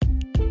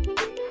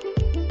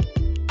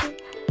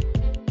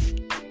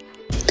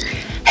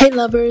Hey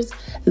lovers,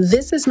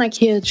 this is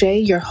Nakia J,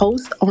 your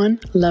host on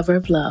Lover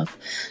of Love.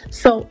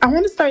 So I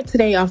want to start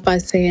today off by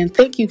saying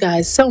thank you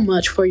guys so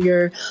much for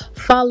your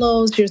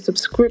follows, your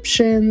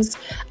subscriptions.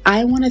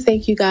 I want to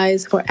thank you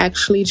guys for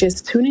actually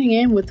just tuning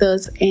in with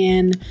us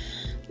and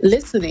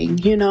listening.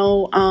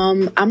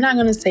 I'm not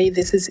going to say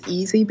this is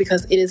easy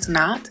because it is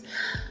not.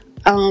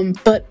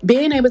 But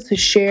being able to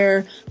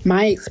share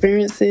my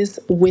experiences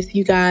with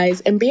you guys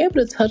and be able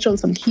to touch on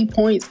some key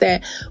points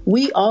that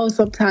we all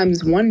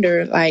sometimes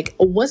wonder, like,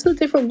 what's the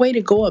different way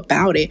to go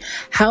about it?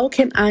 How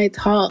can I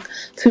talk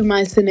to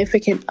my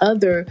significant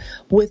other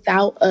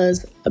without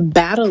us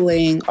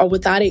battling or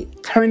without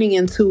it turning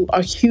into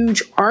a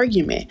huge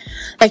argument?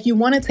 Like, you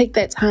want to take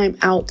that time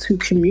out to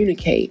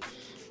communicate.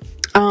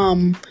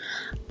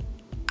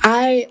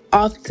 I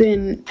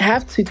often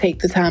have to take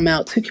the time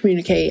out to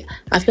communicate.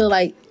 I feel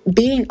like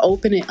being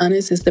open and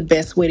honest is the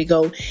best way to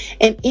go.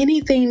 And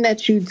anything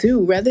that you do,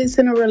 whether it's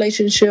in a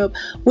relationship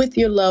with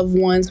your loved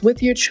ones,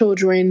 with your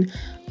children,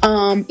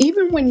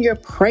 even when you're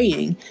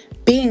praying,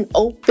 being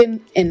open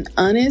and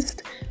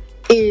honest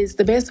is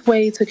the best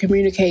way to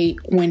communicate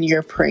when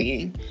you're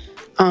praying.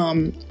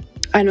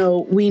 I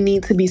know we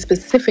need to be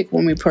specific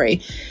when we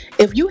pray.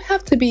 If you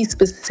have to be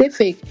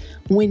specific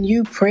when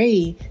you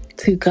pray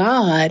to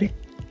God,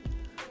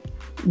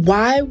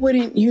 why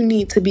wouldn't you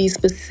need to be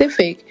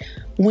specific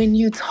when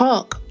you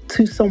talk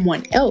to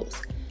someone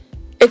else,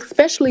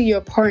 especially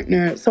your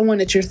partner, someone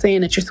that you're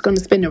saying that you're going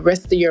to spend the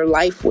rest of your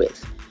life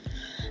with?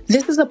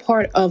 This is a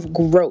part of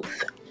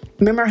growth.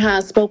 Remember how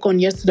I spoke on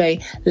yesterday?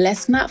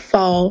 Let's not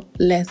fall,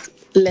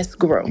 let's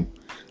grow.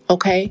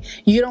 Okay?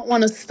 You don't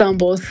want to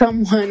stumble.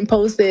 Someone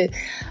posted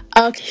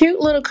a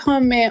cute little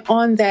comment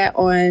on that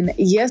on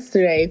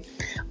yesterday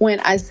when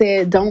I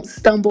said, don't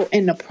stumble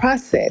in the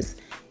process.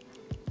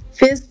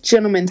 This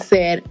gentleman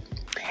said,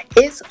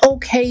 it's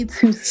okay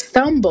to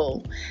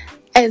stumble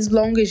as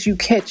long as you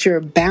catch your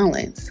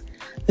balance.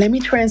 Let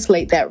me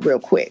translate that real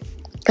quick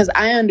because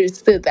I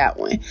understood that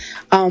one.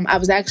 I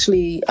was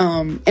actually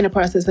in the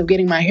process of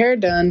getting my hair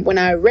done when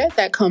I read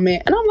that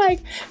comment, and I'm like,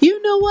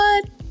 you know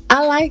what?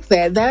 I like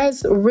that.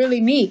 That's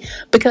really neat,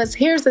 because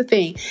here's the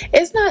thing.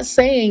 It's not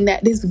saying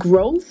that this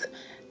growth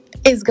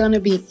is going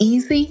to be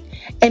easy.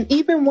 And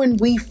even when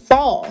we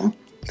fall,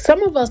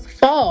 some of us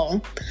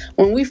fall,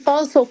 when we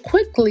fall so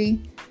quickly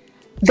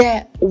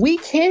that we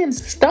can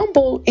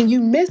stumble and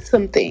you miss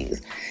some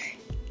things.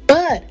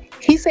 But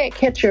he said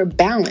catch your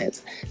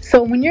balance.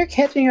 So when you're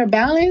catching your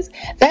balance,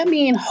 that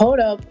means, hold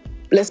up,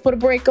 let's put a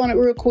break on it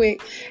real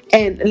quick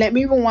and let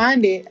me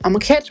rewind it. I'm going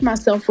to catch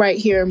myself right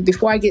here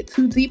before I get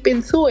too deep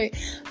into it,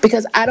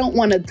 because I don't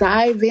want to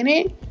dive in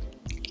it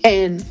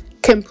and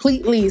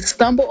completely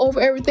stumble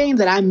over everything,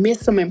 that I miss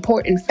some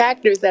important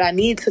factors that I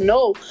need to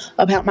know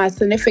about my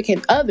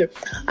significant other.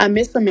 I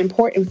miss some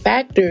important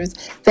factors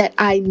that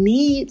I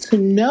need to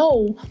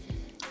know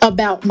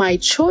about my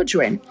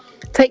children.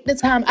 Take the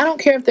time. I don't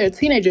care if they're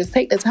teenagers.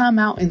 Take the time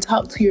out and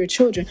talk to your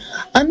children.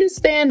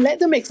 Understand, let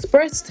them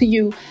express to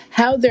you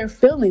how they're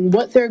feeling,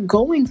 what they're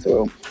going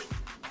through,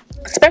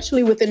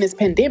 especially within this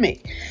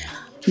pandemic.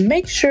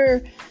 Make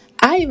sure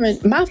my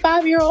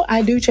 5-year-old,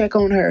 I do check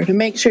on her to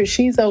make sure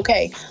she's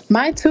okay.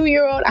 My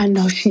 2-year-old, I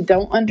know she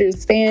don't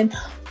understand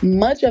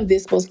much of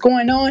this, what's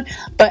going on,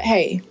 but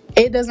hey,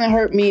 it doesn't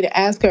hurt me to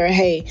ask her,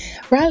 hey,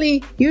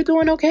 Riley, you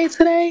doing okay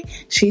today?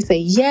 She say,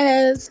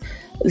 yes.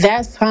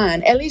 That's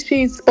fine. At least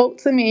she spoke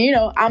to me.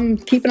 I'm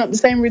keeping up the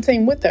same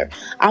routine with her.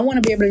 I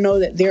want to be able to know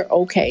that they're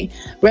okay.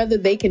 Whether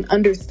they can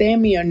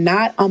understand me or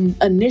not, I'm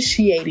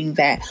initiating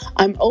that.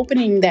 I'm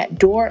opening that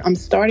door. I'm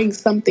starting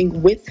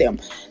something with them.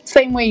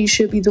 Same way you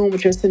should be doing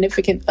with your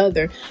significant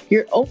other.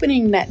 You're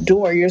opening that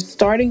door. You're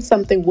starting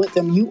something with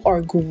them. You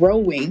are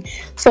growing.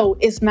 So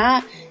it's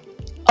not,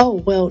 oh,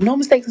 well, no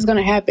mistakes is going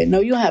to happen.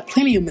 No, you'll have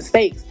plenty of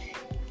mistakes.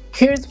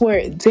 Here's where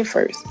it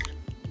differs.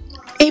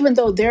 Even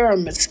though there are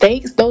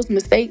mistakes, those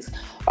mistakes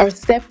are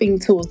stepping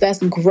tools.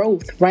 That's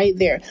growth right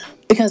there.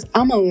 Because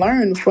I'm going to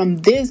learn from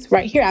this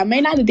right here. I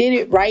may not have did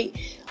it right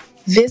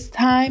this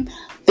time.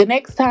 The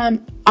next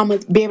time, I'm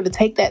going to be able to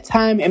take that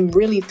time and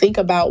really think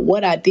about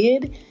what I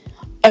did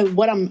and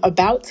what I'm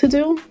about to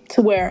do,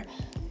 to where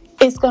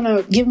it's going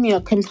to give me a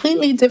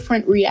completely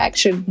different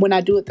reaction when I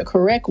do it the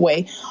correct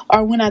way,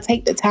 or when I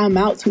take the time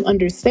out to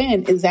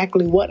understand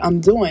exactly what I'm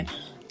doing.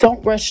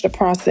 Don't rush the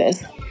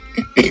process.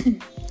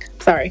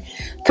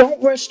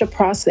 Don't rush the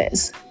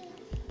process.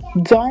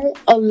 Don't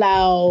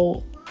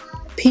allow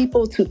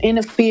people to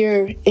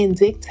interfere and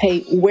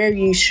dictate where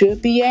you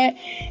should be at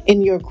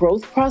in your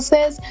growth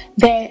process,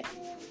 that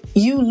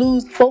you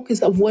lose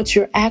focus of what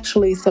you're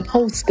actually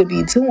supposed to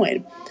be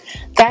doing.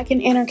 That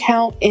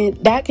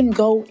can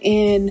go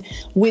in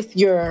with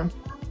your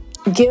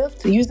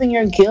gift, using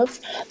your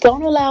gifts.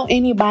 Don't allow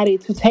anybody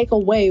to take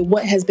away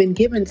what has been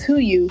given to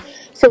you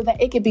so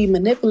that it can be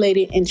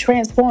manipulated and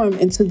transformed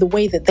into the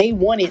way that they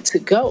want it to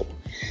go.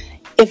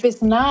 If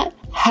it's not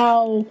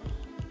how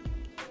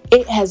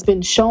it has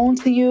been shown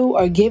to you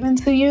or given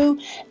to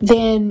you,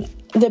 then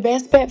the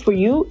best bet for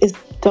you is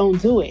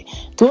don't do it.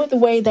 Do it the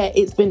way that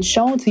it's been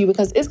shown to you,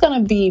 because it's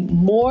going to be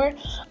more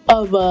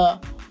of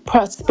a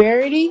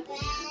prosperity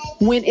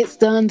when it's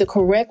done the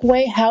correct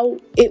way, how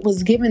it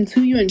was given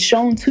to you and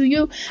shown to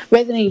you,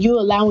 rather than you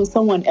allowing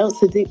someone else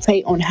to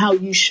dictate on how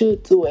you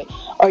should do it,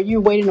 or you're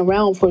waiting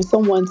around for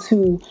someone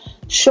to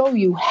show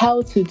you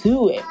how to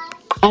do it.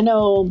 I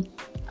know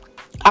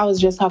I was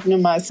just talking to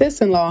my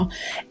sister-in-law,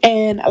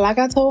 and like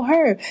I told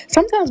her,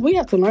 sometimes we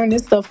have to learn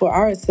this stuff for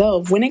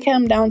ourselves. When it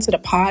comes down to the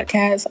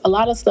podcast, a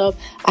lot of stuff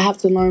I have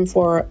to learn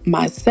for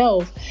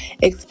myself,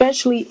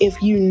 especially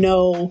if you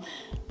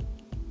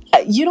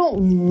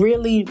don't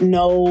really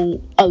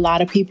know a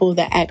lot of people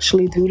that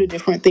actually do the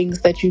different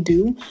things that you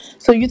do.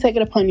 So you take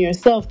it upon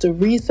yourself to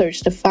research,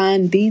 to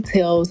find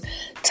details,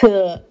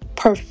 to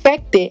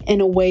perfect it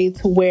in a way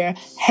to where,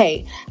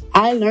 hey,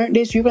 I learned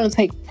this. You're going to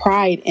take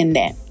pride in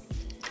that.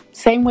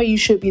 Same way you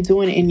should be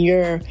doing in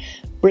your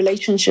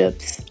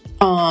relationships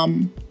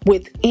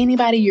with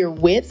anybody you're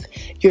with,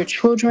 your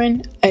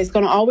children. It's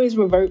going to always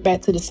revert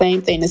back to the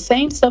same thing. The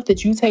same stuff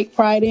that you take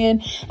pride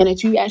in and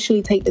that you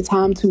actually take the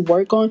time to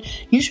work on,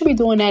 you should be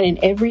doing that in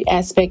every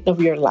aspect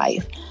of your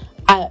life.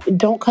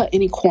 Don't cut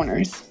any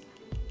corners.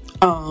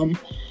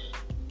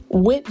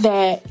 With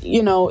that,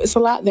 it's a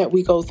lot that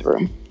we go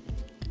through.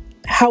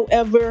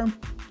 However,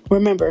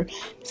 remember,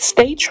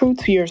 stay true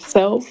to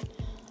yourself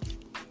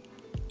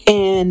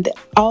and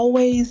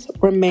always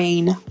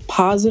remain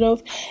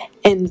positive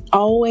and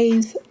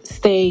always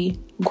stay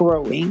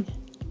growing.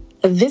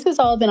 This is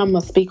all that I'm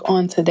going to speak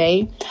on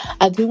today.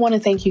 I do want to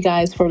thank you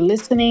guys for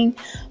listening,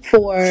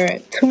 for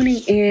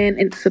tuning in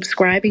and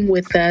subscribing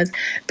with us.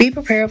 Be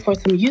prepared for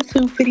some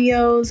YouTube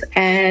videos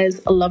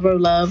as Lover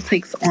of Love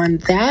takes on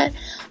that,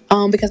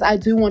 because I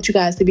do want you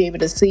guys to be able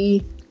to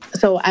see.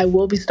 So I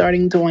will be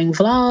starting doing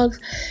vlogs.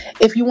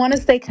 If you want to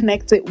stay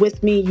connected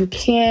with me, you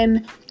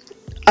can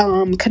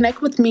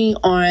connect with me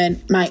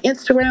on my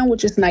Instagram,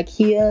 which is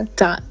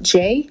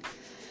Nikea.j.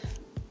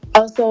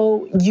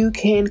 Also, you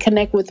can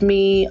connect with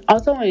me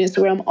also on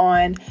Instagram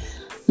on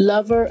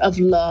Lover of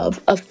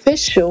Love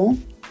Official.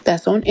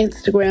 That's on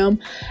Instagram,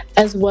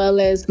 as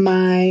well as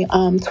my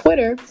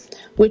Twitter,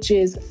 which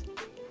is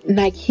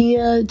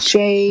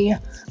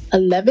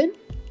NikeaJ11.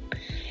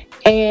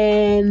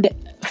 And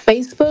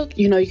Facebook,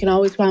 you can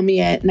always find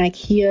me at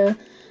Nikea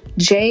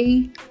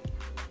J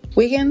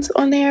Wiggins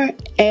on there,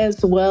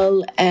 as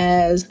well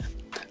as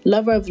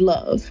Lover of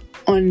Love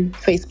on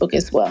Facebook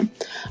as well.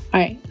 All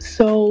right,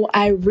 so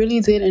I really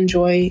did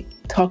enjoy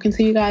talking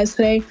to you guys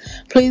today.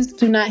 Please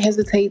do not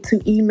hesitate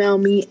to email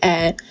me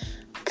at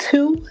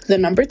 2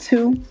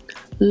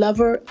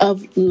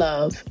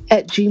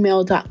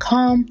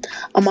 loveroflove@gmail.com.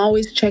 I'm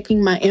always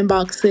checking my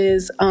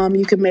inboxes.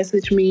 You can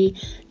message me,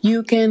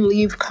 you can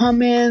leave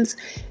comments,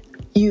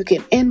 you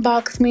can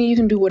inbox me, you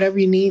can do whatever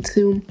you need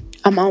to.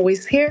 I'm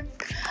always here.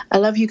 I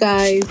love you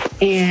guys,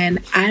 and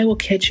I will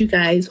catch you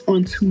guys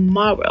on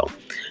tomorrow.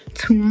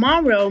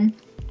 Tomorrow,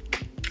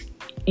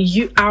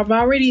 I've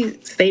already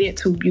stated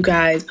to you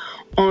guys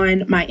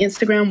on my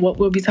Instagram what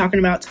we'll be talking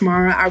about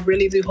tomorrow. I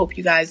really do hope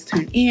you guys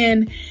tune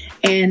in,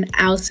 and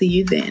I'll see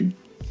you then.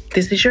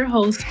 This is your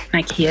host,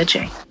 Nikea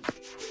J.